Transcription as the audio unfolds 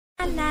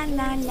La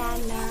la la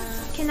la.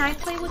 Can I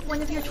play with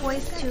one of your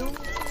toys too?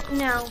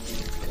 No.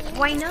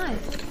 Why not?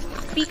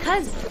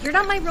 Because you're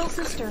not my real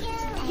sister.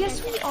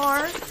 Yes, we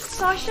are.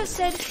 Sasha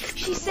said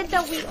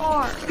that we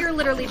are. You're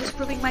literally just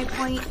proving my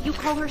point. You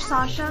call her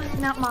Sasha,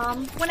 not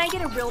Mom. When I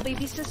get a real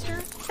baby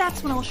sister,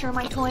 that's when I'll share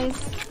my toys.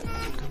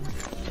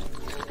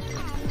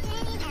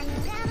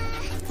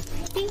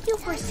 Thank you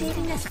for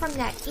saving us from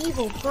that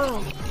evil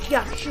girl.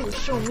 Yeah, she was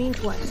so mean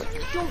to us.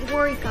 Don't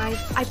worry, guys.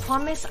 I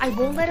promise I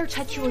won't let her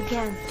touch you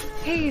again.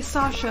 Hey,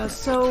 Sasha,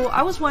 so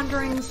I was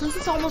wondering, since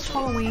it's almost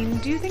Halloween,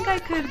 do you think I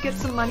could get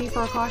some money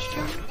for a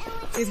costume?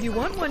 If you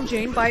want one,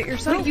 Jane, buy it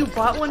yourself. But you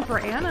bought one for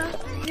Anna.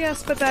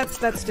 Yes, but that's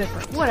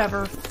different.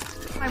 Whatever.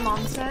 My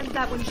mom said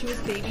that when she was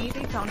a baby,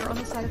 they found her on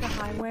the side of the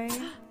highway.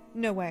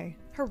 No way.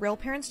 Her real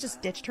parents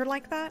just ditched her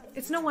like that?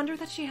 It's no wonder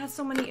that she has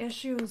so many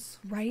issues.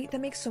 Right?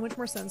 That makes so much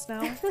more sense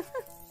now.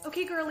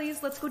 Okay,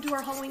 girlies, let's go do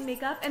our Halloween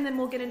makeup, and then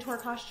we'll get into our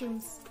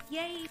costumes.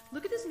 Yay!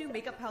 Look at this new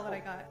makeup palette I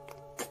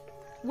got.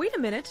 Wait a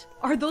minute.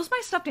 Are those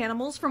my stuffed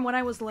animals from when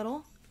I was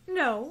little?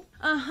 No.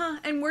 Uh-huh.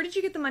 And where did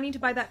you get the money to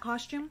buy that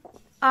costume?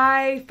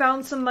 I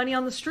found some money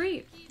on the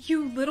street.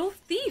 You little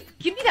thief!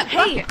 Give me that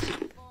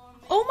bucket!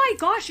 Oh my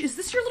gosh, is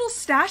this your little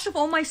stash of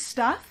all my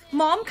stuff?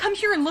 Mom, come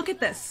here and look at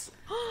this.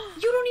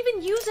 You don't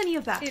even use any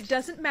of that. It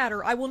doesn't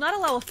matter. I will not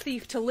allow a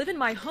thief to live in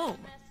my home.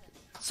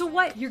 So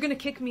what, you're gonna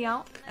kick me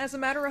out? As a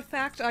matter of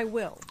fact, I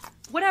will.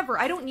 Whatever,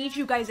 I don't need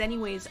you guys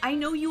anyways. I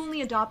know you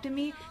only adopted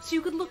me so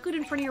you could look good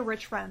in front of your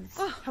rich friends.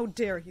 Oh, how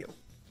dare you.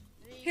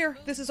 Here,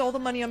 this is all the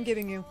money I'm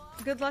giving you.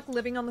 Good luck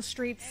living on the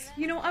streets.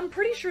 You know, I'm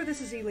pretty sure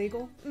this is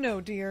illegal.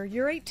 No, dear,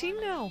 you're 18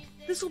 now.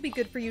 This will be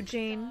good for you,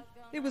 Jane.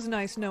 It was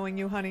nice knowing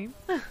you, honey.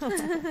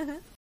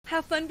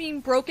 Have fun being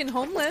broke and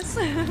homeless.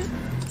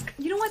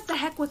 You know what? The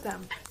heck with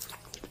them.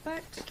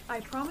 But I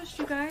promised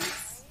you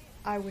guys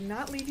I would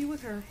not leave you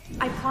with her.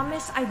 I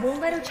promise I won't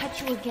let her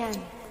touch you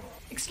again.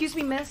 Excuse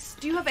me, miss.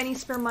 Do you have any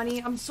spare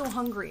money? I'm so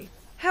hungry.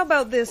 How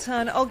about this,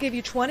 hun? I'll give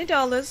you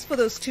 $20 for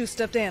those 2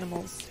 stuffed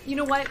animals. You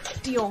know what?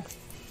 Deal.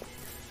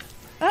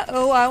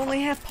 Uh-oh, I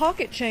only have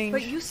pocket change.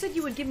 But you said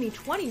you would give me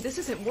 20. This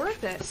isn't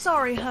worth it.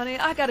 Sorry, honey.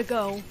 I gotta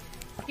go.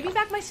 Give me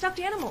back my stuffed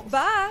animals.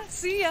 Bye.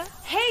 See ya.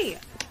 Hey!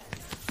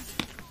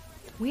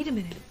 Wait a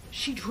minute.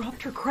 She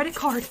dropped her credit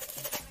card.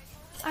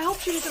 I hope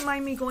she doesn't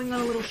mind me going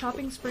on a little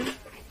shopping spree.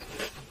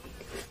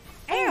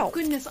 Ow! Oh,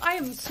 goodness, I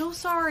am so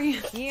sorry.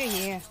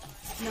 Yeah.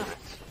 Not.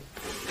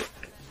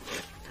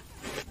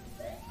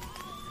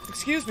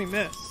 Excuse me,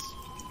 miss.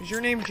 Is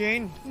your name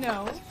Jane?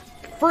 No.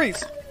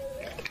 Freeze!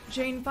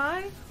 Jane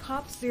 5,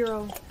 Cop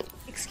 0.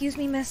 Excuse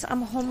me, miss,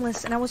 I'm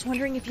homeless and I was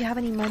wondering if you have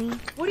any money.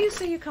 What do you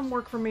say you come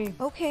work for me?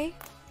 Okay.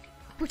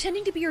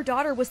 Pretending to be your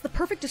daughter was the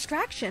perfect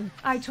distraction.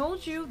 I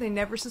told you, they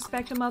never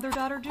suspect a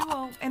mother-daughter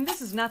duo. And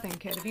this is nothing,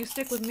 kid. If you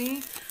stick with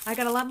me, I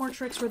got a lot more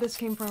tricks where this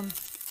came from.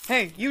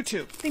 Hey, you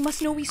two. They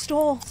must know we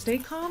stole. Stay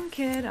calm,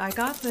 kid. I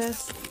got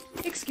this.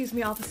 Excuse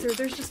me, officer.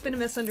 There's just been a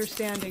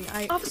misunderstanding.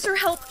 Officer,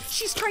 help!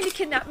 She's trying to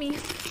kidnap me.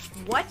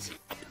 What?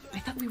 I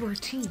thought we were a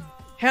team.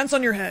 Hands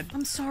on your head.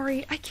 I'm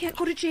sorry. I can't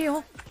go to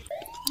jail.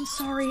 I'm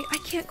sorry. I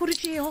can't go to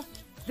jail.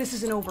 This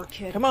isn't over,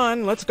 kid. Come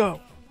on, let's go.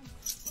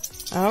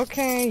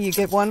 Okay, you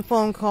get one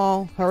phone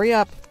call. Hurry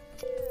up.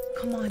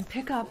 Come on,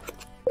 pick up.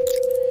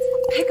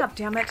 Pick up,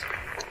 damn it.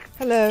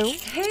 Hello?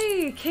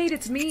 Hey, Kate,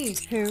 it's me.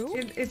 Who?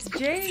 It's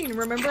Jane.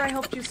 Remember I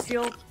helped you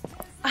steal...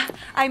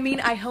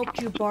 I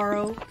helped you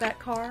borrow that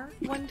car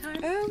one time?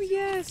 Oh,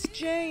 yes,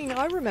 Jane.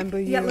 I remember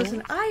you. Yeah,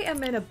 listen, I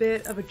am in a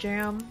bit of a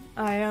jam.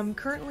 I am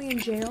currently in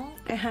jail,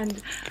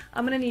 and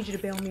I'm gonna need you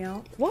to bail me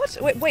out. What?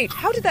 Wait,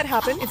 how did that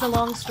happen? It's a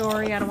long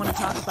story. I don't want to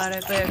talk about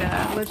it, but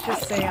let's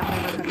just say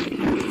I'm never having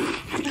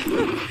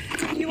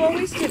a You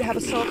always did have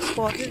a soft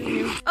spot, didn't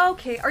you?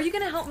 Okay, are you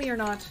gonna help me or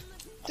not?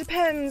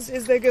 Depends.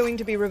 Is there going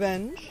to be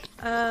revenge?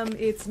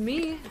 It's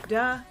me.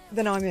 Duh.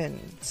 Then I'm in.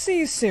 See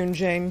you soon,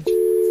 Jane.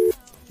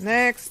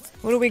 Next.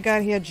 What do we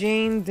got here?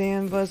 Jane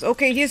Danvers.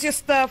 Okay, here's your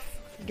stuff.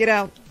 Get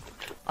out.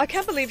 I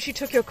can't believe she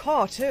took your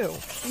car, too.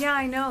 Yeah,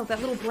 I know. That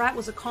little brat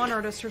was a con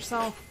artist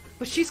herself.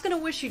 But she's gonna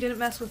wish she didn't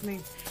mess with me.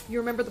 You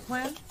remember the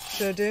plan?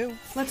 Sure do.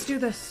 Let's do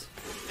this.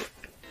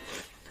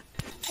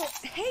 Oh,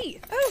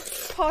 hey! Oh,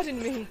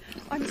 pardon me.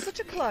 I'm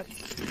such a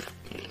klutz.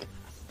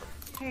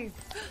 Hey.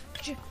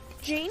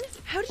 Jane,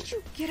 how did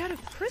you get out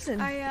of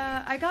prison?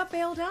 I got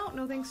bailed out,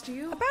 no thanks to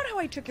you. About how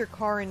I took your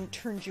car and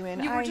turned you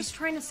in. You were just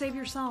trying to save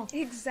yourself.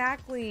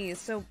 Exactly.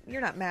 So you're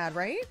not mad,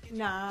 right?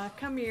 Nah,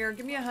 come here.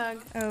 Give me a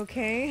hug.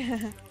 Okay.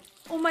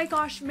 Oh my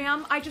gosh,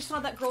 ma'am. I just saw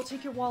that girl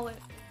take your wallet.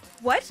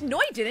 What? No,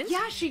 I didn't.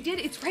 Yeah, she did.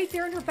 It's right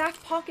there in her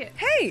back pocket.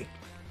 Hey!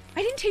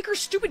 I didn't take her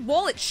stupid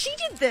wallet. She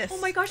did this.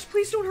 Oh my gosh,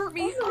 please don't hurt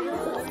me.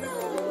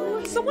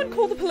 Someone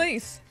call the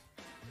police.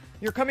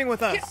 You're coming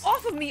with us. Get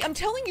off of me. I'm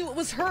telling you it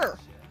was her.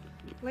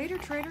 Later,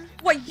 traitor.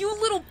 Why, you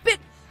little bit...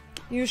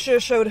 You sure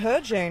showed her,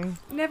 Jane.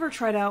 Never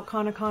tried out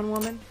con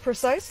woman.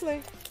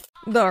 Precisely.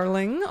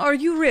 Darling, are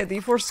you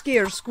ready for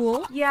scare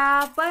school?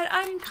 Yeah, but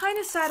I'm kind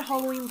of sad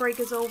Halloween break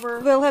is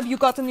over. Well, have you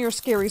gotten your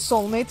scary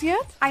soulmate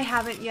yet? I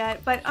haven't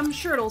yet, but I'm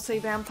sure it'll say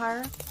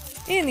vampire.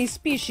 Any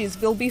species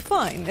will be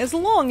fine, as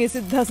long as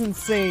it doesn't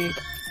say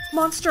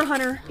Monster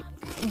Hunter.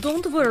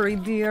 Don't worry,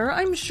 dear.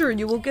 I'm sure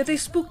you will get a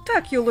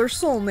spectacular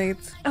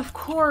soulmate. Of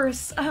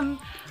course.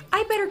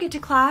 I better get to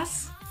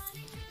class.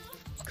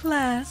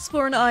 Class,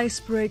 for an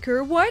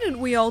icebreaker, why don't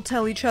we all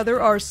tell each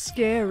other our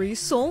scary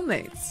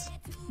soulmates?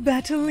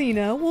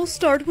 Batalina, we'll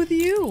start with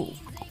you.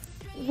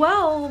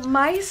 Well,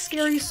 my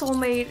scary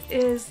soulmate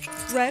is...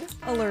 Red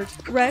alert.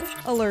 Red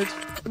alert.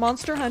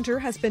 Monster Hunter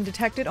has been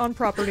detected on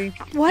property.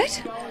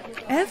 What?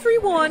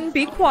 Everyone,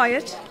 be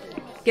quiet.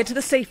 Get to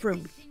the safe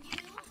room.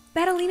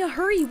 Batalina,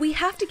 hurry! We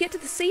have to get to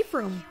the safe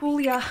room.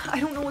 Julia,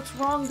 I don't know what's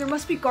wrong. There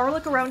must be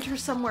garlic around here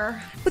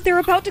somewhere. But they're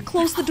about to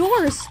close the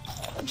doors.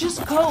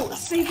 Just go.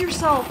 Save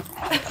yourself.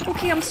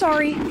 Okay, I'm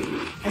sorry.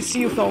 I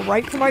see you fell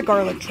right for my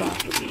garlic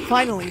trap.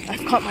 Finally,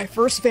 I've caught my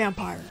first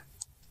vampire.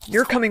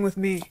 You're coming with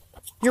me.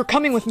 You're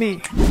coming with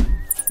me.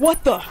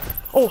 What the?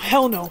 Oh,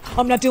 hell no.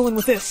 I'm not dealing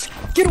with this.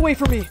 Get away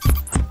from me.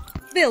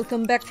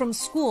 Welcome back from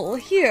school.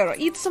 Here,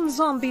 eat some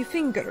zombie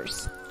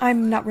fingers.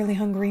 I'm not really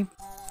hungry.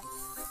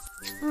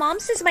 Mom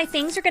says my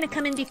things are gonna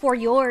come in before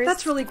yours.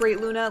 That's really great,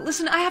 Luna.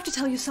 Listen, I have to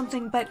tell you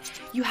something, but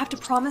you have to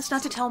promise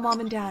not to tell Mom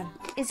and Dad.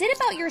 Is it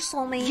about your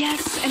soulmate?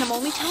 Yes, and I'm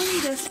only telling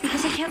you this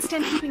because I can't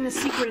stand keeping this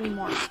secret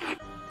anymore.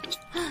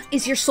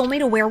 Is your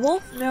soulmate a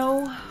werewolf?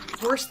 No,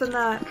 worse than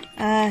that.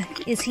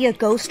 Is he a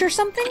ghost or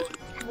something?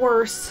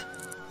 Worse.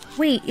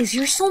 Wait, is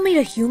your soulmate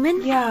a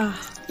human? Yeah.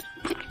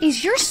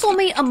 Is your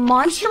soulmate a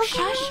monster?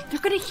 Shush! They're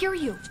gonna hear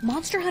you.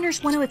 Monster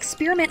hunters want to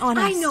experiment on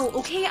us. I know,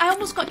 okay? I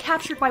almost got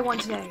captured by one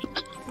today.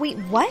 Wait,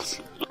 what?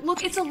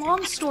 Look, it's a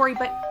long story,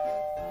 but...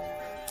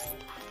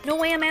 No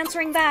way I'm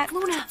answering that.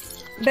 Luna!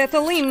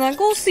 Batalina,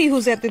 go see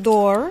who's at the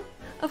door.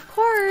 Of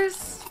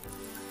course.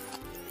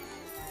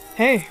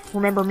 Hey,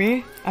 remember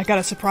me? I got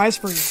a surprise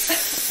for you.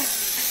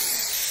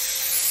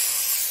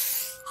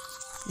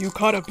 You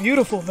caught a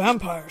beautiful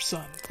vampire,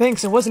 son.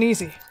 Thanks, it wasn't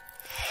easy.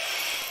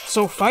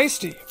 So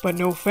feisty, but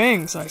no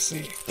fangs, I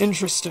see.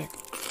 Interesting.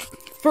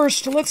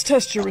 First, let's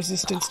test your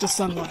resistance to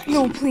sunlight.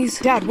 No, please.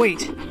 Dad,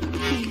 wait.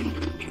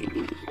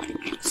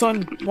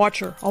 Son, watch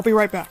her. I'll be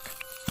right back.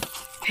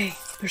 Hey,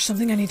 there's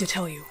something I need to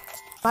tell you.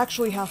 I'm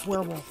actually half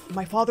werewolf.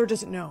 My father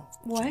doesn't know.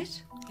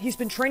 What? He's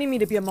been training me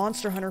to be a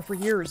monster hunter for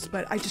years,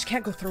 but I just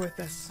can't go through with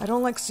this. I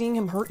don't like seeing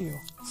him hurt you.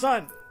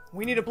 Son,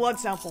 we need a blood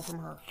sample from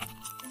her.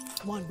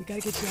 Come on, we gotta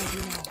get you out of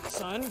here now.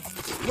 Son,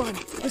 run,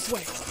 this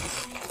way.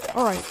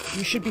 Alright,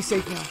 you should be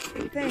safe now.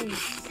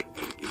 Thanks.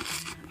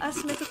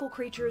 Us mythical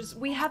creatures,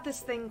 we have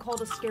this thing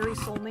called a scary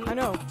soulmate. I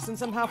know,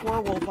 since I'm half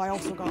werewolf, I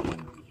also got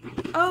one.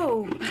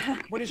 Oh.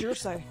 What does yours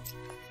say?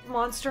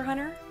 Monster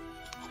hunter?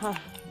 Huh,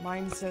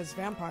 mine says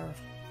vampire.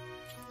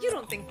 You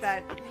don't think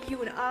that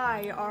you and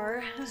I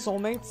are...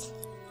 Soulmates?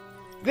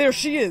 There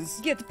she is!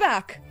 Get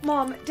back!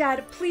 Mom,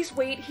 Dad, please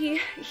wait.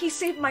 He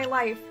saved my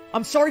life.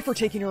 I'm sorry for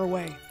taking her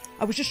away.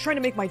 I was just trying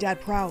to make my dad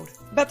proud.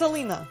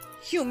 Batalina,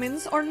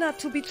 humans are not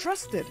to be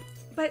trusted.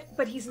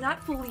 But he's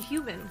not fully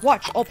human.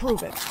 Watch, I'll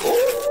prove it.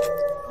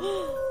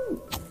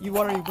 You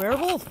are a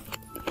werewolf?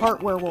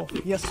 Part werewolf,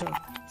 yes sir.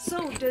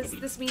 So, does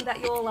this mean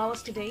that you'll allow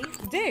us to date?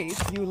 Date?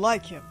 You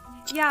like him?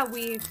 Yeah,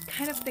 we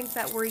kind of think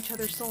that we're each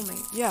other's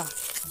soulmates. Yeah,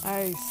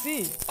 I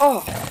see.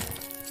 Oh,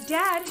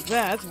 Dad!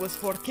 that was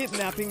for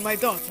kidnapping my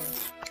daughter.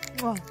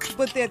 Oh,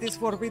 but that is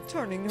for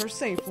returning her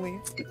safely.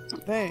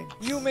 Thanks.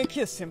 You may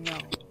kiss him now.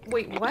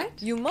 Wait, what?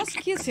 You must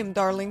kiss him,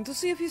 darling, to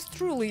see if he's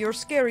truly your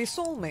scary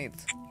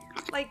soulmate.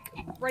 Like,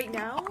 right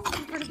now?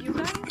 In front of you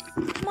guys?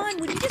 Come on,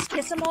 would you just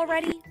kiss him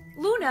already?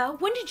 Luna,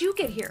 when did you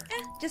get here?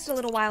 Just a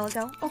little while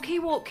ago. Okay,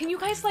 well, can you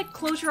guys, like,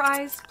 close your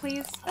eyes,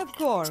 please? Of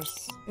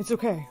course. It's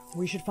okay.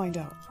 We should find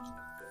out.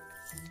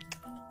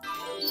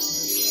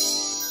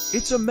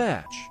 It's a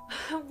match.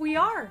 We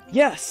are.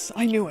 Yes,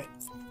 I knew it.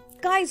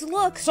 Guys,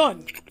 look!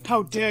 Son,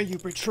 how dare you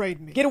betrayed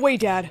me. Get away,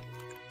 Dad.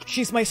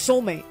 She's my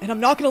soulmate, and I'm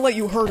not gonna let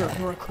you hurt her.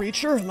 You're a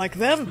creature like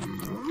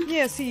them.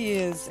 Yes, he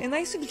is, and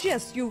I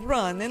suggest you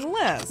run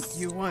unless...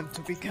 You want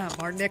to become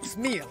our next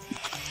meal.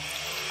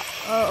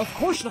 Of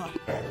course not.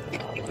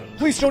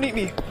 Please don't eat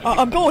me.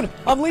 I'm going.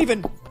 I'm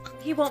leaving.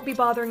 He won't be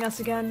bothering us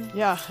again.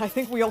 Yeah, I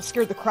think we all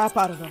scared the crap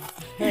out of him.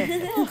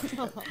 Hey.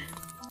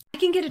 I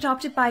can get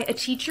adopted by a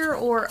teacher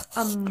or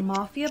a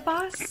mafia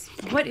boss?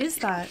 What is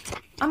that?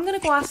 I'm gonna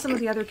go ask some of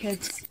the other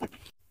kids.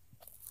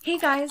 Hey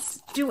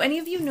guys, do any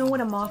of you know what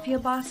a mafia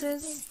boss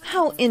is?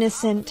 How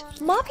innocent.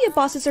 Mafia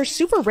bosses are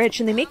super rich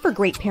and they make for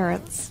great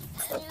parents.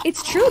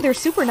 It's true, they're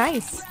super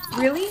nice.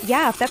 Really?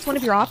 Yeah, if that's one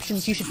of your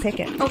options, you should pick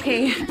it.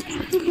 Okay.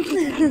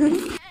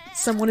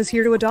 Someone is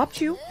here to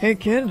adopt you. Hey,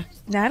 kid.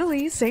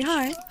 Natalie, say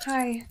hi.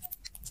 Hi.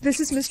 This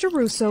is Mr.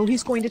 Russo.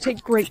 He's going to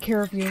take great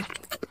care of you.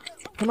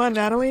 Come on,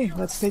 Natalie.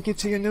 Let's take you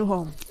to your new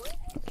home.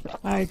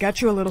 I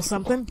got you a little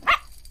something.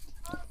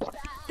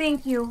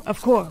 Thank you.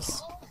 Of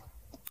course.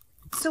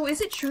 So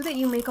is it true that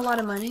you make a lot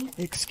of money?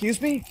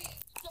 Excuse me?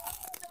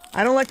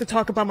 I don't like to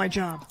talk about my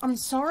job. I'm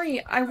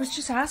sorry, I was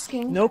just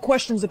asking. No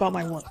questions about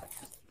my work.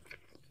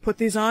 Put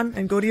these on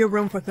and go to your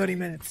room for 30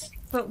 minutes.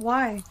 But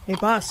why? Hey,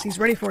 boss, he's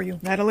ready for you.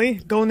 Natalie,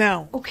 go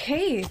now.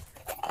 Okay.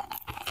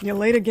 You're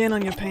late again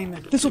on your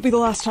payment. This will be the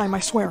last time, I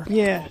swear.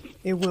 Yeah,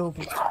 it will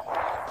be.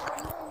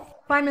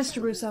 Bye,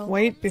 Mr. Russo.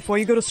 Wait, before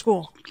you go to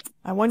school,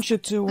 I want you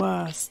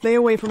to, stay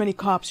away from any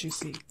cops you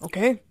see,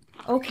 okay?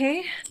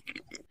 Okay.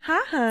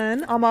 Hi,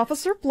 hun. I'm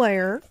Officer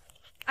Blair.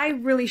 I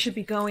really should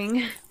be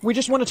going. We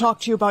just want to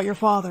talk to you about your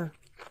father.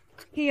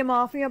 He a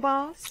mafia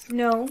boss?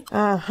 No.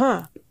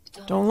 Uh-huh.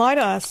 Don't lie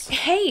to us.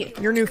 Hey!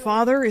 Your new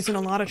father is in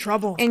a lot of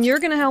trouble. And you're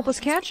gonna help us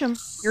catch him.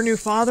 Your new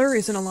father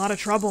is in a lot of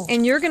trouble.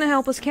 And you're gonna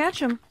help us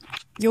catch him.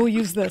 You'll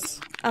use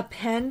this. A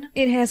pen?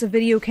 It has a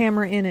video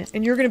camera in it.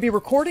 And you're gonna be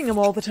recording him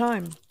all the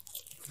time.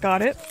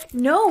 Got it?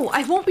 No,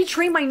 I won't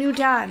betray my new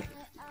dad.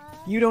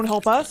 You don't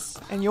help us,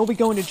 and you'll be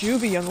going to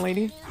juvie, young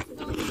lady.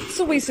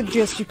 So we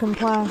suggest you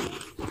comply.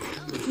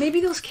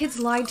 Maybe those kids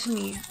lied to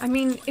me. I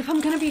mean, if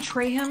I'm gonna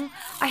betray him,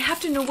 I have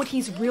to know what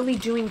he's really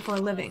doing for a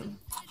living.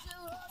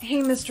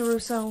 Hey, Mr.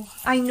 Russo,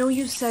 I know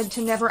you said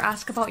to never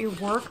ask about your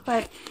work,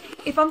 but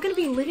if I'm gonna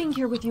be living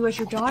here with you as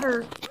your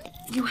daughter,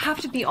 you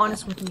have to be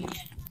honest with me.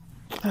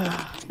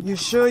 You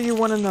sure you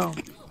want to know?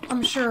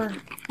 I'm sure.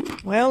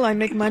 Well, I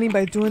make money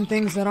by doing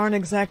things that aren't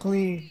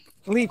exactly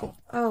legal.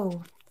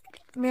 Oh,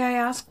 may I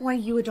ask why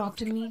you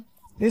adopted me?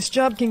 This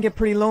job can get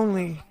pretty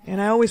lonely,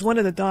 and I always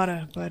wanted a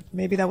daughter, but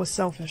maybe that was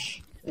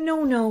selfish.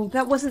 No,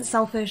 that wasn't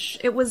selfish.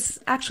 It was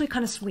actually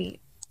kind of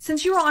sweet.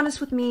 Since you were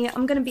honest with me,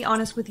 I'm gonna be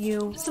honest with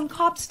you. Some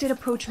cops did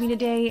approach me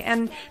today,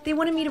 and they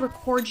wanted me to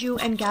record you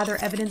and gather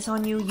evidence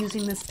on you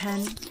using this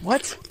pen.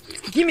 What?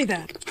 Give me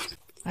that.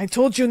 I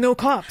told you no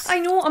cops. I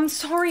know, I'm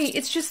sorry.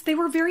 It's just they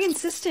were very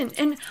insistent,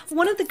 and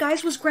one of the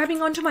guys was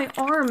grabbing onto my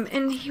arm,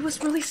 and he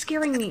was really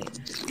scaring me.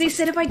 They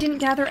said if I didn't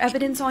gather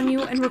evidence on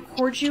you and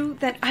record you,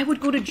 that I would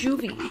go to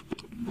juvie.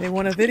 They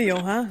want a video,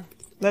 huh?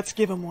 Let's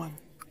give them one.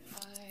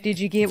 Did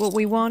you get what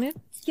we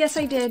wanted? Yes,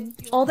 I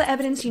did. All the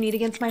evidence you need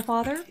against my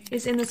father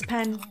is in this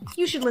pen.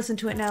 You should listen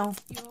to it now.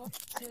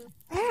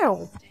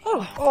 Ow!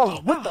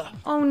 Oh, what the?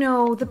 Oh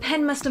no, the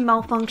pen must have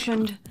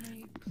malfunctioned.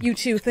 You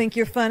two think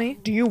you're funny?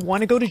 Do you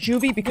want to go to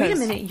juvie? Because... Wait a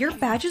minute, your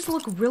badges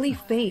look really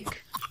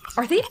fake.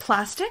 Are they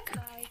plastic?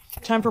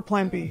 Time for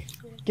plan B.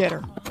 Get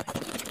her.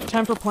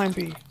 Time for plan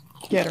B.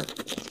 Get her.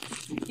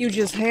 You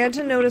just had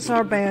to notice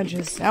our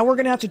badges. Now we're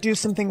gonna have to do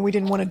something we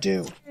didn't want to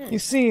do. You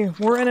see,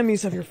 we're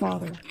enemies of your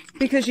father.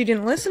 Because you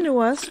didn't listen to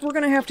us, we're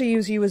gonna have to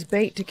use you as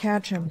bait to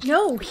catch him.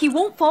 No, he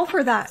won't fall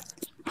for that.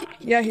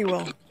 Yeah, he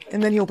will.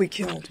 And then he'll be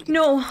killed.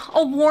 No,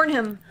 I'll warn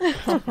him.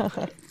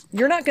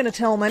 You're not gonna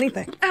tell him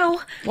anything.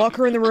 Ow. Lock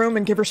her in the room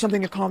and give her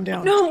something to calm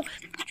down. No.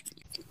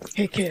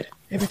 Hey, kid.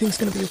 Everything's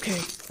gonna be okay.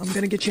 I'm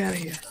gonna get you out of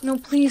here. No,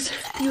 please.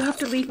 You have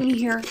to leave me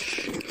here.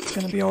 It's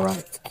gonna be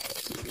alright.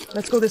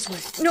 Let's go this way.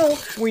 No.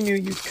 We knew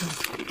you'd come.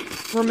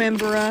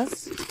 Remember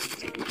us?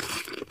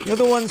 You're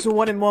the ones who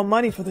wanted more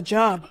money for the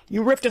job.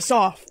 You ripped us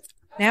off.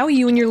 Now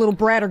you and your little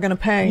brat are gonna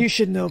pay. You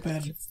should know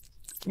better.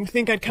 You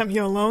think I'd come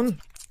here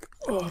alone?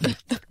 Oh.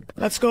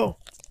 Let's go.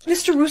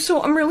 Mr.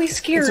 Russo, I'm really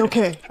scared. It's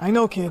okay. I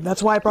know, kid.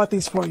 That's why I brought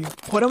these for you.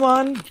 Put them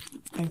on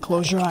and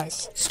close your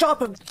eyes.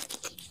 Stop him!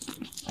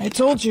 I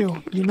told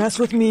you, you mess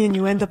with me and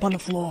you end up on the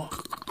floor.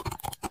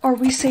 Are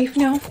we safe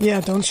now? Yeah,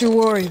 don't you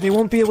worry. They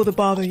won't be able to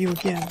bother you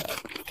again.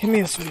 Come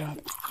here, sweetheart.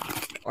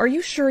 Are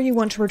you sure you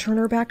want to return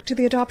her back to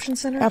the adoption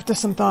center? After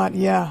some thought,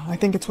 yeah, I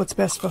think it's what's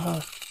best for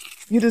her.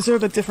 You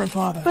deserve a different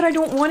father. But I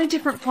don't want a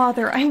different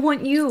father. I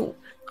want you.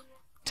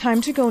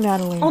 Time to go,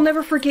 Natalie. I'll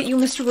never forget you,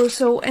 Mr.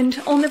 Russo,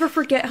 and I'll never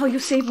forget how you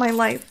saved my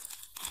life.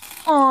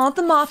 Aw,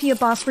 the mafia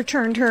boss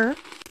returned her.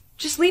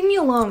 Just leave me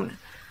alone.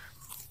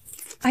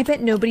 I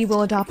bet nobody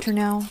will adopt her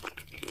now.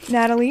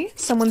 Natalie,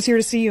 someone's here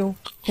to see you.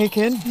 Hey,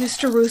 kid.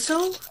 Mr.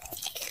 Russo?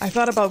 I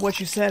thought about what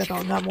you said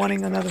about not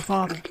wanting another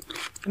father.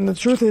 And the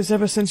truth is,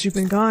 ever since you've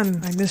been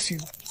gone, I miss you.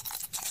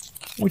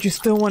 Would you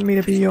still want me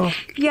to be your...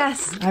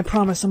 Yes. I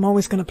promise, I'm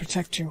always gonna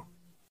protect you.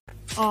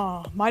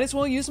 Aw, might as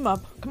well use them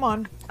up. Come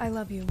on. I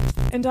love you.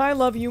 And I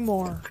love you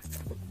more.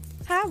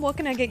 Hi, what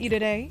can I get you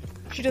today?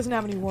 She doesn't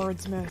have any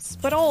words, miss,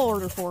 but I'll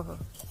order for her.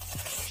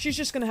 She's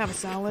just gonna have a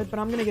salad, but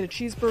I'm gonna get a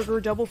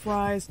cheeseburger, double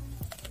fries.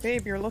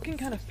 Babe, you're looking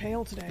kind of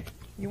pale today.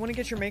 You wanna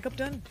get your makeup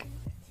done?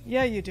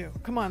 Yeah, you do.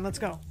 Come on, let's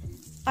go.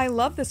 I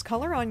love this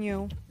color on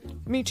you.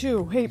 Me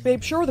too. Hey,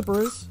 babe, show her the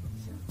bruise.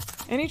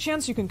 Any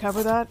chance you can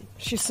cover that?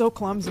 She's so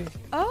clumsy.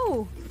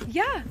 Oh,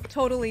 yeah,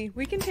 totally.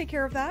 We can take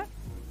care of that.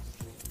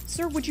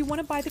 Sir, would you want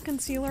to buy the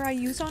concealer I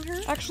use on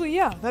her? Actually,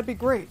 yeah, that'd be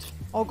great.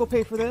 I'll go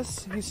pay for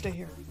this. You stay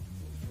here.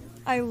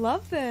 I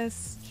love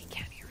this. He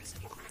can't hear us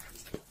anymore.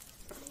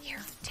 Here,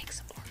 take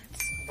some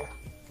words.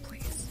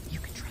 Please, you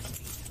can trust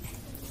me.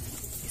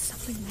 Is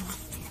something wrong?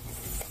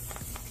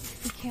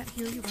 He can't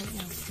hear you right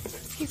now.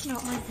 He's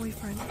not my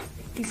boyfriend.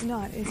 He's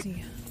not, is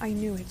he? I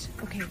knew it.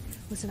 Okay,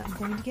 listen, I'm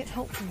going to get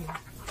help for you.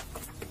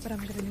 But I'm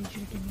gonna need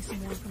you to give me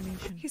some more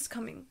information. He's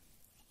coming.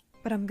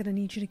 But I'm gonna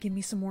need you to give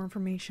me some more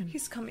information.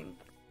 He's coming.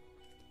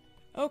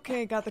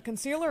 Okay, got the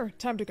concealer.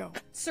 Time to go.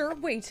 Sir,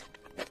 wait.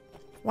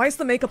 Why is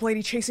the makeup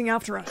lady chasing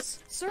after us?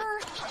 Sir!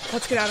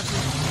 Let's get out of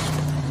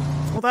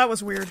here. Well, that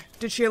was weird.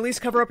 Did she at least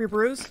cover up your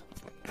bruise?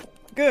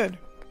 Good,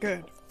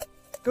 good.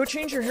 Go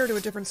change your hair to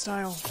a different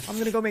style. I'm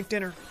gonna go make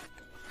dinner.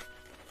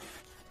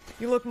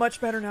 You look much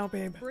better now,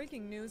 babe.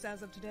 Breaking news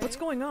as of today. What's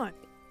going on?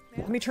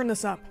 Let me turn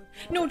this up.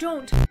 No,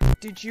 don't.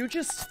 Did you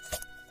just...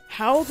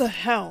 How the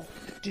hell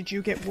did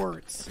you get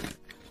words?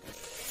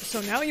 So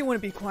now you want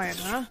to be quiet,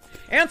 huh?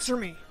 Answer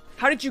me!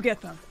 How did you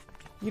get them?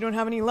 You don't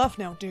have any left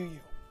now, do you?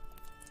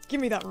 Give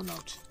me that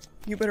remote.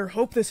 You better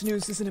hope this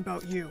news isn't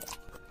about you.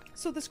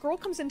 So this girl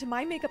comes into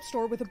my makeup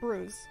store with a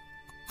bruise.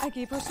 I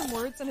gave her some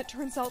words and it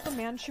turns out the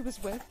man she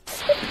was with.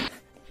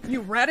 You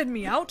ratted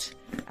me out?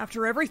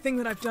 After everything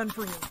that I've done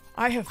for you.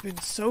 I have been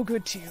so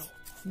good to you.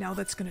 Now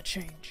that's gonna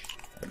change.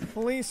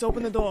 Police,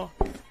 open the door.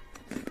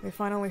 They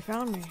finally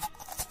found me,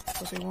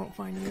 but they won't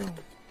find you.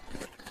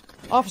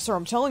 Officer,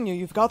 I'm telling you,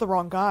 you've got the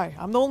wrong guy.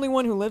 I'm the only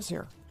one who lives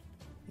here.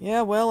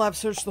 Yeah, well, I've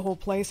searched the whole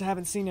place. I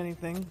haven't seen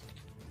anything.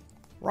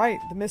 Right,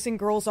 the missing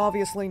girl's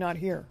obviously not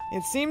here.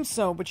 It seems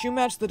so, but you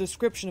match the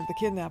description of the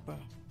kidnapper.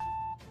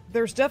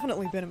 There's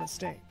definitely been a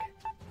mistake.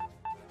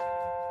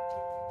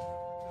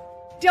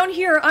 Down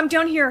here, I'm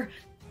down here.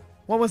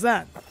 What was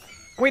that?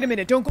 Wait a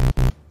minute, don't go.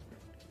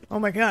 Oh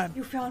my god.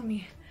 You found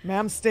me.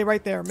 Ma'am, stay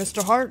right there.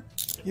 Mr. Hart,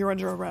 you're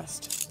under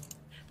arrest.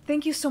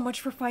 Thank you so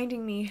much for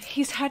finding me.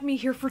 He's had me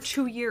here for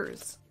 2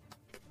 years.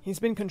 He's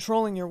been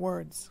controlling your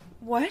words.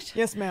 What?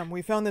 Yes, ma'am,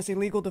 we found this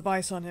illegal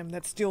device on him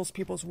that steals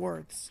people's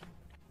words.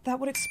 That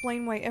would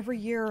explain why every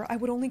year I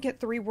would only get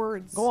 3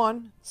 words. Go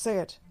on, say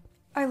it.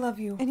 I love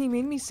you. And he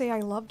made me say I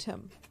loved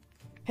him.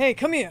 Hey,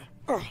 come here.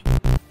 Ugh.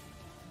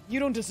 You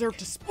don't deserve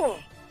to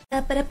Hey,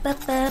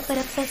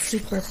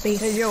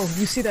 yo,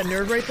 you see that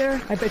nerd right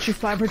there? I bet you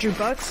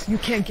 $500 you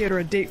can't get her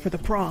a date for the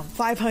prom.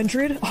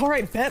 500?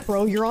 Alright, bet,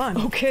 bro, you're on.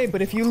 Okay,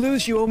 but if you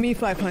lose, you owe me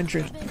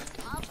 500.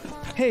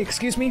 Hey,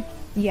 excuse me?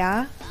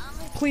 Yeah?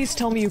 Please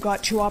tell me you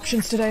got 2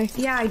 options today.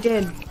 Yeah, I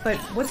did. But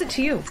what's it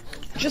to you?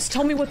 Just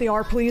tell me what they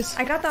are, please.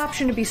 I got the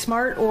option to be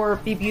smart or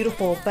be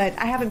beautiful, but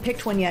I haven't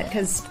picked one yet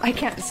because I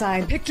can't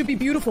decide. Pick to be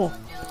beautiful.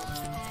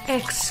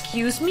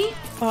 Excuse me?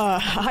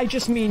 I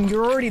just mean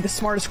you're already the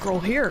smartest girl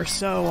here,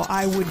 so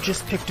I would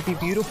just pick to be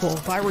beautiful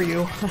if I were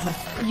you.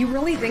 You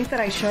really think that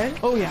I should?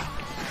 Oh yeah.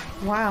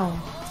 Wow.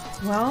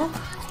 Well,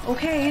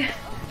 okay.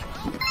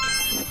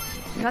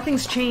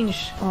 Nothing's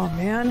changed. Oh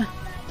man.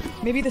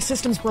 Maybe the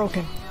system's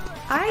broken.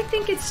 I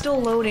think it's still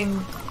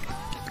loading.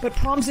 But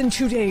prom's in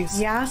 2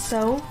 days. Yeah,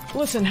 so?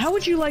 Listen, how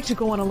would you like to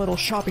go on a little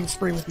shopping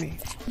spree with me?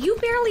 You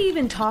barely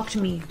even talk to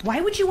me.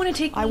 Why would you want to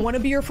take me? I want to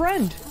be your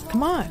friend.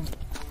 Come on.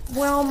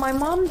 Well, my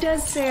mom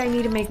does say I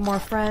need to make more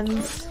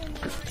friends.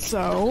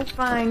 So?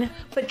 Fine,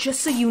 but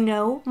just so you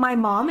know, my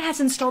mom has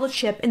installed a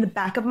chip in the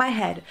back of my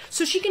head,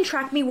 so she can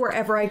track me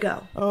wherever I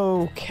go.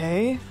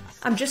 Okay.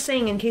 I'm just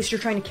saying in case you're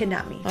trying to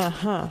kidnap me.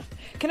 Uh-huh.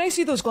 Can I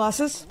see those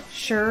glasses?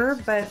 Sure,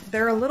 but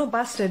they're a little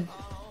busted.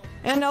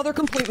 And now they're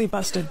completely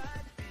busted.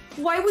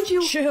 Why would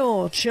you—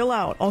 Chill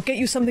out. I'll get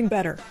you something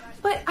better.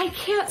 But I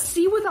can't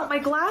see without my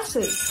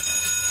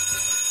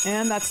glasses.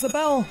 And that's the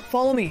bell.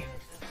 Follow me.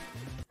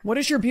 What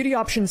does your beauty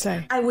option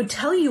say? I would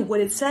tell you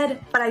what it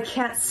said, but I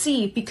can't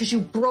see because you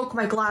broke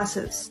my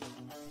glasses.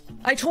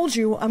 I told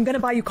you I'm gonna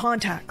buy you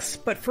contacts,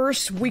 but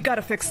first we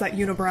gotta fix that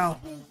unibrow.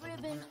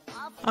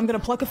 I'm gonna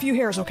pluck a few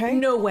hairs, okay?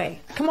 No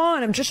way. Come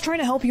on, I'm just trying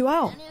to help you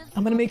out.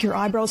 I'm gonna make your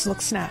eyebrows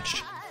look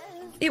snatched.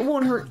 It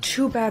won't hurt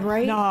too bad,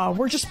 right? Nah,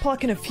 we're just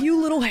plucking a few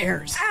little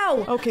hairs.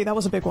 Ow! Okay, that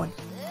was a big one.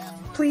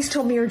 Please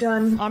tell me you're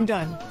done. I'm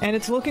done, and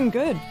it's looking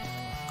good.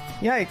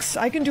 Yikes,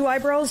 I can do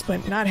eyebrows,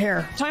 but not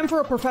hair. Time for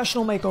a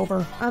professional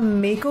makeover. A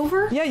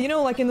makeover? Yeah, you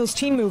know, like in those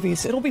teen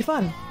movies. It'll be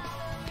fun.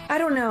 I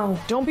don't know.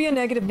 Don't be a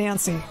negative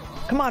Nancy.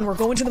 Come on, we're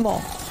going to the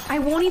mall. I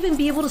won't even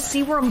be able to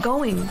see where I'm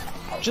going.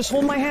 Just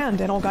hold my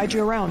hand and I'll guide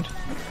you around.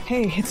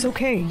 Hey, it's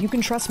okay. You can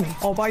trust me.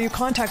 I'll buy you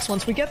contacts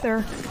once we get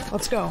there.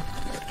 Let's go.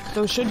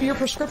 Those should be your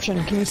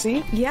prescription. Can you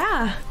see?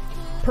 Yeah.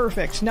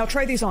 Perfect. Now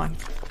try these on.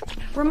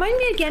 Remind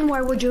me again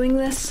why we're doing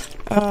this.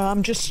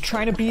 I'm just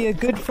trying to be a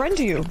good friend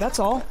to you. That's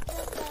all.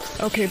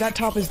 Okay, that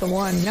top is the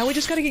one. Now we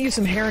just gotta get you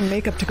some hair and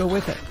makeup to go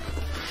with it.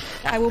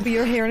 I will be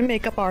your hair and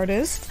makeup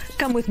artist.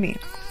 Come with me.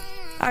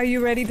 Are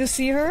you ready to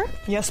see her?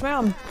 Yes,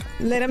 ma'am.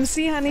 Let him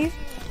see, honey.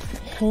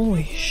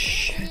 Holy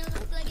shit.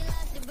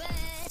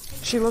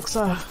 She looks,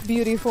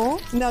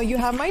 beautiful. Now you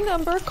have my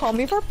number. Call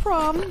me for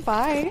prom.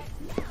 Bye.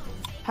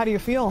 How do you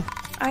feel?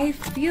 I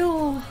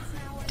feel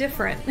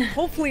different.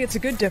 Hopefully it's a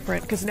good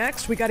different, because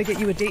next we gotta get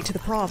you a date to the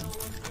prom.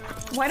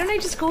 Why don't I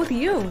just go with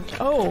you?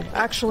 Oh,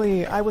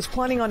 actually, I was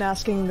planning on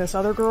asking this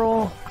other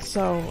girl,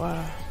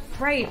 so,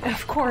 Right,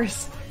 of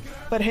course.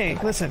 But hey,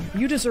 listen,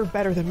 you deserve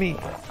better than me.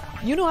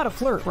 You know how to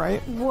flirt,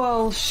 right?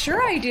 Well,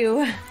 sure I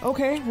do.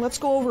 Okay, let's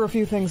go over a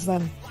few things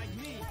then.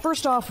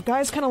 First off,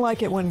 guys kind of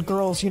like it when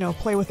girls,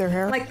 play with their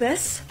hair. Like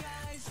this?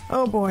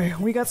 Oh boy,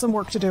 we got some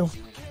work to do.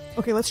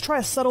 Okay, let's try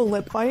a subtle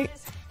lip bite.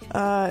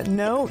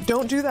 No,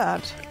 don't do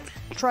that.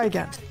 Try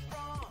again.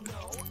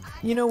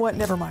 You know what?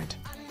 Never mind.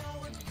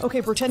 Okay,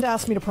 pretend to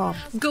ask me to prom.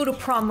 Go to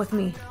prom with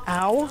me.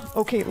 Ow.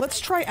 Okay, let's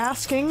try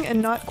asking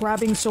and not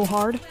grabbing so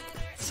hard.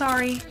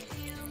 Sorry.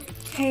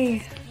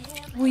 Hey,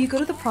 will you go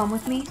to the prom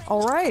with me?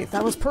 Alright,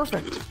 that was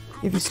perfect.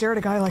 If you stare at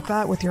a guy like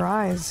that with your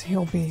eyes,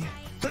 he'll be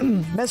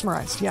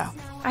Mesmerized, yeah.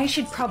 I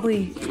should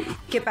probably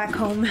get back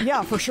home.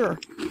 Yeah, for sure.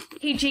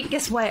 Hey, Jake,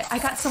 guess what? I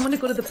got someone to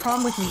go to the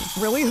prom with me.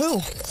 Really? Who?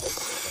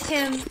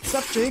 Him. What's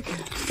up, Jake?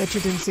 Bet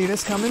you didn't see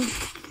this coming.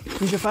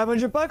 Here's your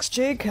 $500,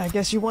 Jake. I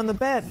guess you won the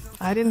bet.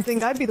 I didn't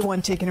think I'd be the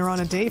one taking her on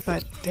a date,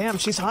 but damn,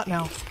 she's hot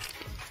now.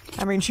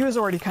 I mean, she was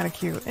already kind of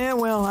cute.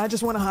 Well, I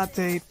just want a hot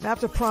date.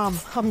 After prom,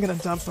 I'm gonna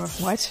dump her.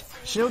 What?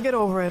 She'll get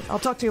over it. I'll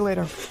talk to you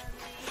later.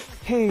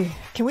 Hey,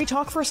 can we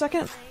talk for a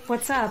second?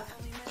 What's up?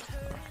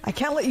 I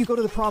can't let you go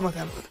to the prom with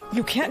him.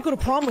 You can't go to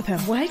prom with him.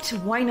 What?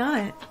 Why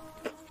not?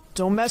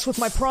 Don't mess with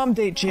my prom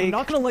date, Jake. I'm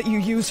not gonna let you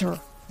use her.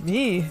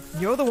 Me?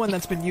 You're the one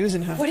that's been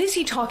using her. What is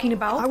he talking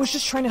about? I was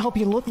just trying to help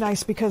you look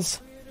nice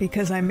because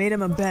I made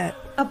him a bet.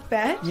 A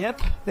bet?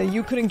 Yep, that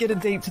you couldn't get a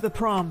date to the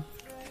prom.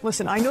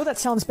 Listen, I know that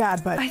sounds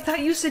bad, but I thought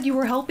you said you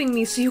were helping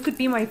me so you could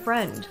be my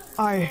friend.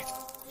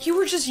 You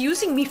were just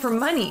using me for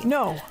money.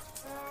 No.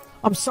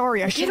 I'm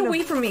sorry, I Get shouldn't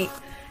away from me.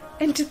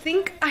 And to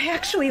think I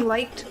actually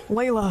liked...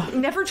 Layla.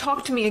 Never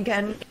talk to me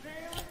again.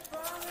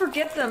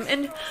 Forget them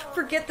and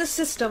forget the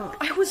system.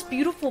 I was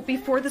beautiful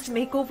before this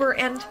makeover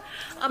and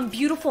I'm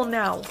beautiful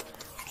now.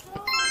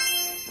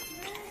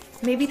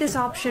 Maybe this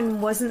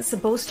option wasn't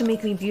supposed to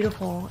make me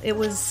beautiful. It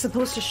was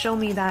supposed to show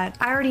me that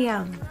I already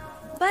am.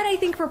 But I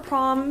think for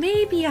prom,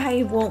 maybe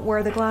I won't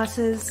wear the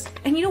glasses.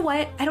 And you know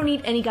what? I don't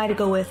need any guy to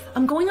go with.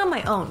 I'm going on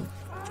my own.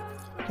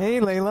 Hey,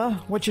 Layla,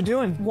 what you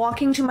doing?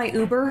 Walking to my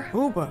Uber.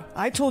 Uber?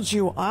 I told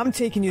you I'm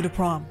taking you to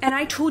prom. And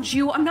I told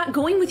you I'm not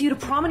going with you to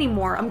prom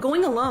anymore. I'm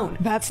going alone.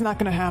 That's not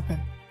gonna happen.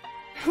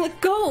 Let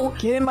go!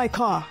 Get in my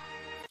car.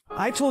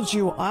 I told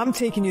you I'm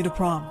taking you to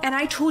prom. And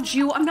I told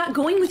you I'm not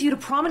going with you to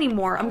prom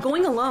anymore. I'm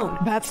going alone.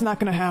 That's not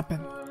gonna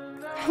happen.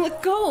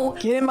 Let go!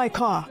 Get in my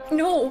car.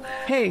 No!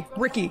 Hey,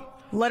 Ricky,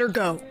 let her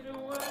go.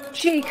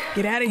 Jake.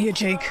 Get out of here,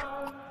 Jake.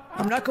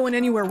 I'm not going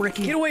anywhere,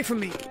 Ricky. Get away from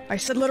me. I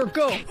said let her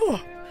go.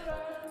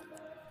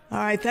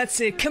 Alright, that's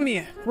it. Come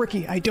here.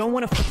 Ricky, I don't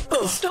want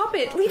to... Stop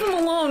it! Leave him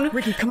alone!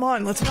 Ricky, come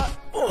on, let's not...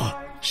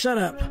 Shut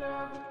up.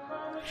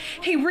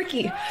 Hey,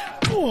 Ricky!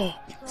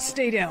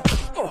 Stay down.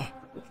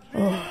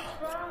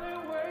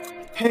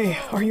 Hey,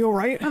 are you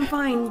alright? I'm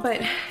fine,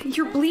 but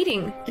you're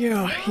bleeding.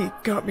 Yeah, he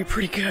got me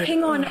pretty good.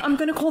 Hang on, I'm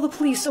gonna call the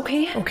police,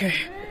 okay? Okay.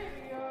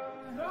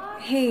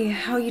 Hey,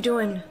 how you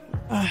doing?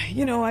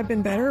 I've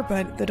been better,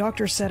 but the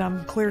doctor said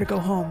I'm clear to go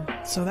home,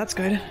 so that's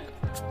good.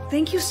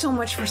 Thank you so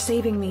much for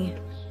saving me.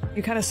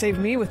 You kind of saved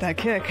me with that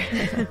kick.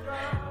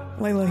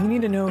 Layla, you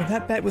need to know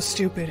that bet was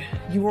stupid.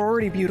 You were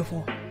already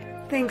beautiful.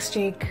 Thanks,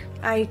 Jake.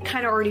 I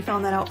kind of already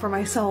found that out for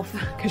myself.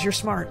 Because you're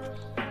smart.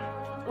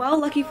 Well,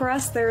 lucky for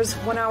us, there's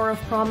 1 hour of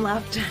prom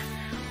left.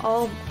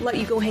 I'll let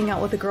you go hang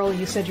out with the girl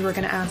you said you were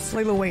gonna ask.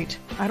 Layla, wait.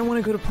 I don't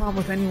want to go to prom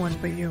with anyone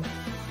but you.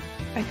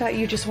 I thought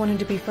you just wanted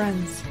to be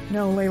friends.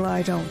 No, Layla,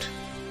 I don't.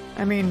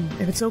 I mean,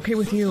 if it's okay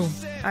with you,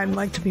 I'd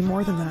like to be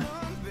more than that.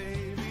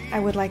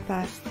 I would like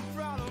that.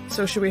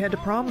 So should we head to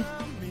prom?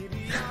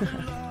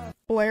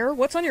 Blair,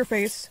 what's on your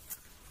face?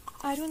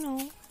 I don't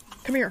know.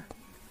 Come here.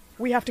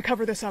 We have to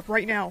cover this up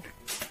right now.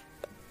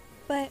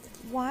 But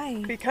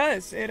why?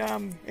 Because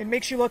it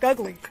makes you look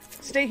ugly.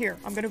 Stay here.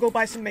 I'm gonna go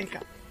buy some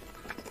makeup.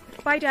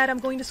 Bye, Dad. I'm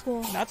going to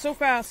school. Not so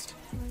fast.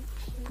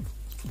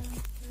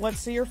 Let's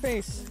see your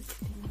face.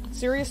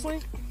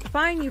 Seriously?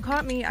 Fine, you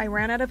caught me. I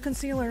ran out of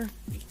concealer.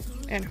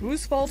 And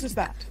whose fault is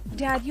that?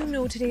 Dad, you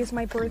know today is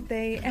my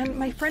birthday, and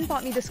my friend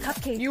bought me this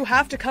cupcake. You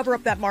have to cover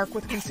up that mark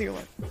with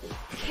concealer.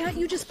 Can't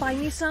you just buy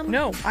me some?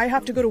 No, I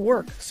have to go to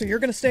work, so you're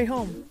gonna stay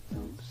home.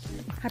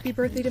 Happy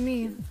birthday to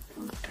me.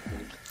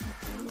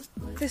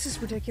 This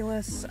is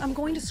ridiculous. I'm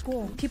going to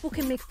school. People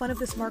can make fun of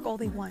this mark all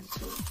they want.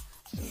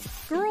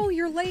 Girl,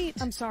 you're late.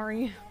 I'm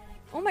sorry.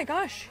 Oh my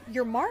gosh,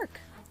 your mark.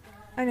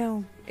 I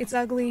know. It's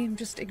ugly.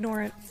 Just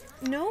ignore it.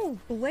 No,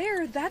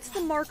 Blair, that's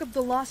the mark of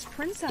the lost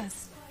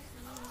princess.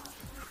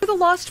 The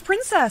lost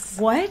princess.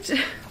 What?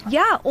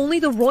 Yeah, only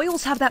the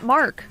royals have that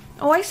mark.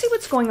 Oh, I see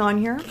what's going on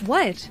here.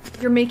 What?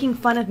 You're making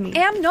fun of me.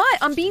 Am not.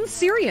 I'm being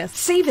serious.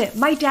 Save it.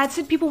 My dad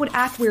said people would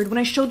act weird when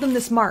I showed them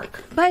this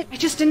mark. But I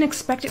just didn't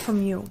expect it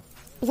from you.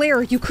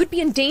 Blair, you could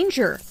be in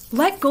danger.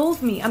 Let go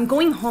of me. I'm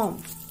going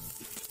home.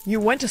 You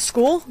went to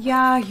school?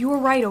 Yeah, you were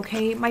right,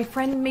 okay? My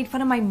friend made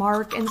fun of my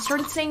mark and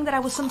started saying that I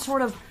was some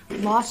sort of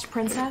lost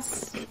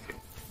princess.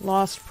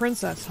 Lost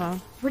princess, huh?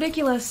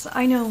 Ridiculous,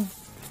 I know.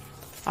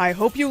 I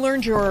hope you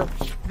learned your...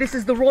 This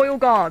is the royal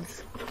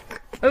guards.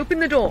 Open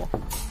the door.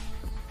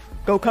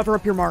 Go cover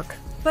up your mark.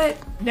 But...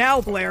 Now,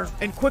 Blair,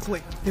 and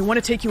quickly. They want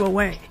to take you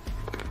away.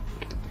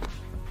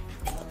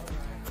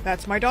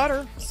 That's my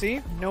daughter.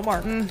 See? No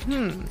mark.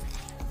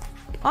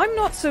 I'm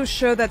not so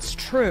sure that's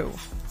true.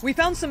 We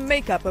found some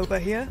makeup over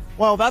here.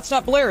 Well, that's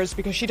not Blair's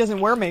because she doesn't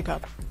wear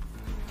makeup.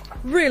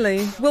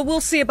 Really? Well, we'll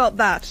see about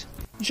that.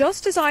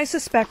 Just as I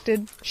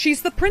suspected,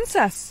 she's the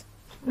princess.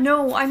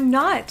 No, I'm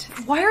not.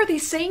 Why are they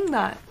saying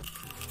that?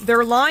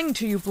 They're lying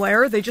to you,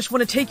 Blair. They just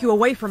want to take you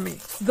away from me.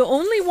 The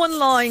only one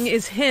lying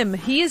is him.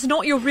 He is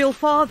not your real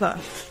father.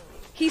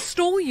 He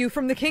stole you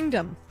from the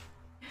kingdom.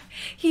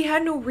 He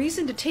had no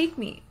reason to take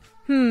me.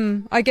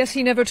 I guess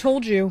he never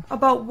told you.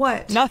 About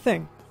what?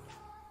 Nothing.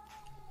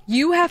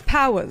 You have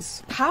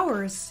powers.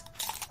 Powers?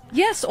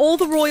 Yes, all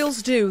the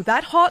royals do.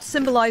 That heart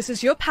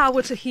symbolizes your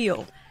power to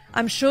heal.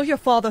 I'm sure your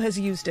father has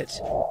used it.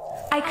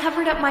 I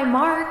covered up my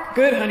mark.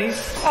 Good, honey.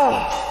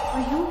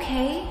 Are you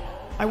okay?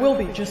 I will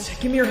be.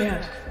 Just give me your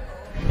hand.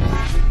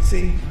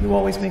 See, you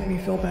always make me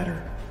feel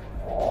better.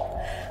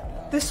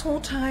 This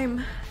whole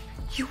time,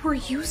 you were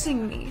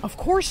using me. Of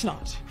course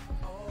not.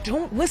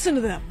 Don't listen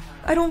to them.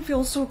 I don't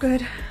feel so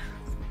good.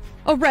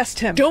 Arrest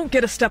him. Don't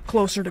get a step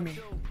closer to me,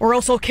 or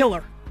else I'll kill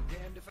her.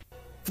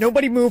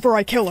 Nobody move or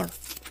I kill her.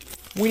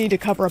 We need to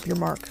cover up your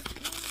mark.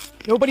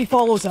 Nobody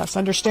follows us,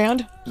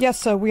 understand? Yes,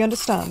 sir, we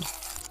understand.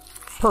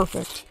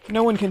 Perfect.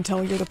 No one can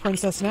tell you're the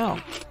princess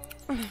now.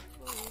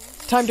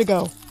 Time to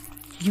go.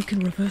 You can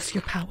reverse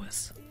your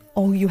powers.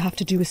 All you have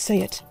to do is say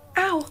it.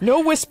 Ow!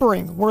 No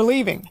whispering. We're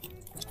leaving.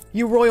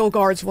 You royal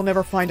guards will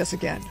never find us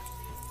again.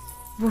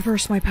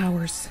 Reverse my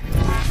powers.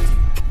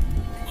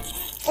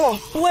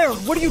 Oh, Blair,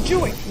 what are you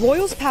doing?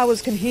 Royals'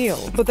 powers can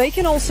heal, but they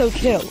can also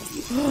kill.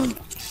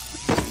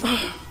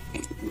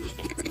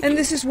 And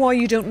this is why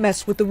you don't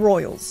mess with the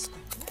royals.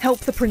 Help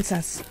the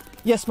princess.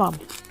 Yes, Mom.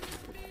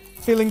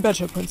 Feeling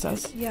better,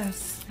 princess?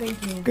 Yes,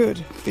 thank you.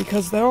 Good,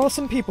 because there are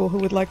some people who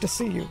would like to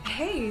see you.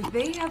 Hey,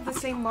 they have the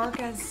same mark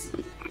as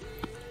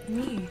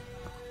me.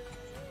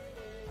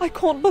 I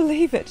can't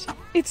believe it.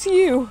 It's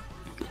you.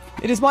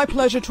 It is my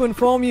pleasure to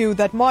inform you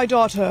that my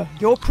daughter,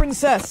 your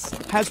princess,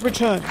 has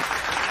returned.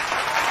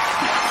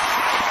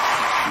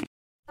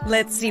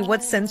 Let's see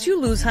what sense you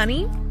lose,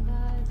 honey.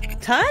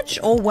 Touch?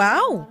 Oh,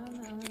 wow.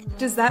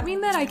 Does that mean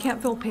that I can't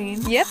feel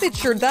pain? Yep, it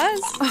sure does.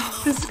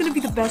 Oh, this is gonna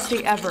be the best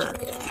day ever.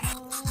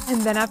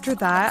 And then after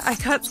that, I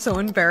got so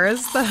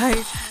embarrassed that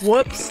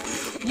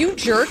Whoops. You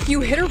jerk,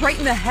 you hit her right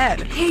in the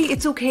head. Hey,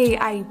 it's okay.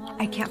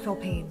 I can't feel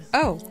pain.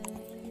 Oh.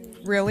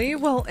 Really?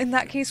 Well, in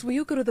that case, will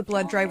you go to the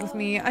blood drive with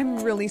me?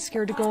 I'm really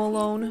scared to go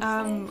alone.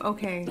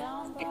 Okay.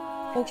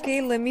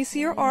 Okay, let me see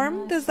your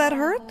arm. Does that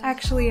hurt?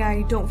 Actually,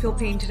 I don't feel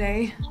pain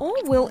today. Oh,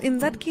 well, in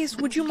that case,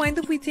 would you mind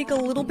if we take a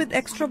little bit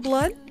extra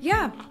blood?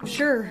 Yeah,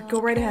 sure. Go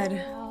right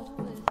ahead.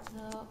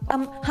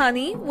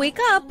 Honey, wake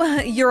up.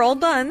 You're all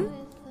done.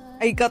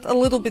 I got a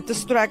little bit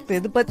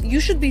distracted, but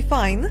you should be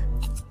fine.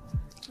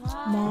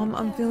 Mom,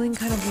 I'm feeling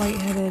kind of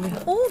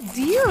lightheaded. Oh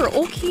dear.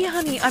 Okay,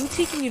 honey, I'm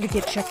taking you to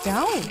get checked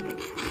out.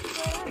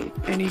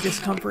 Any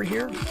discomfort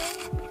here?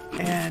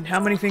 And how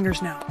many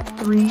fingers now?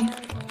 3.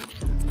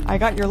 I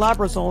got your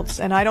lab results,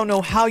 and I don't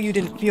know how you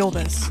didn't feel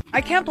this.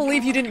 I can't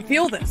believe you didn't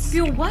feel this.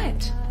 Feel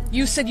what?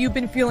 You said you've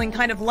been feeling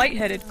kind of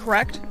lightheaded,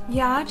 correct?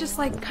 Yeah, just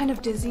like kind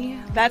of dizzy.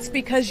 That's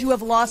because you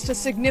have lost a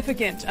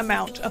significant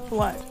amount of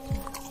blood.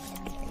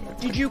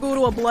 Did you go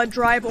to a blood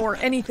drive or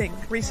anything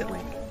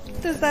recently?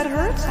 Does that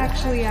hurt?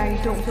 Actually,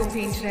 I don't feel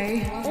pain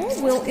today.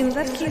 Oh, well, in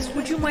that case,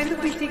 would you mind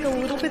if we take a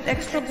little bit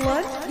extra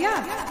blood?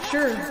 Yeah,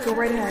 sure. Go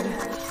right ahead.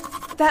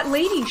 That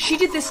lady, she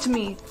did this to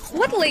me.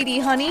 What lady,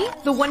 honey?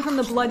 The one from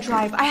the blood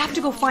drive. I have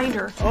to go find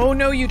her. Oh,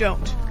 no, you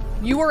don't.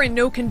 You are in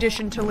no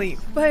condition to leave.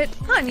 But,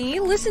 honey,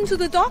 listen to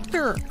the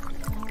doctor.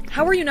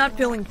 How are you not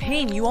feeling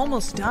pain? You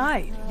almost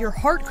died. Your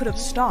heart could have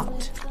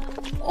stopped.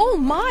 Oh,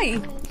 my.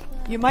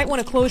 You might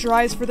want to close your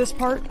eyes for this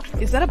part.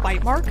 Is that a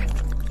bite mark?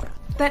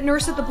 That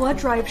nurse at the blood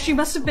drive, she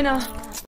must have been a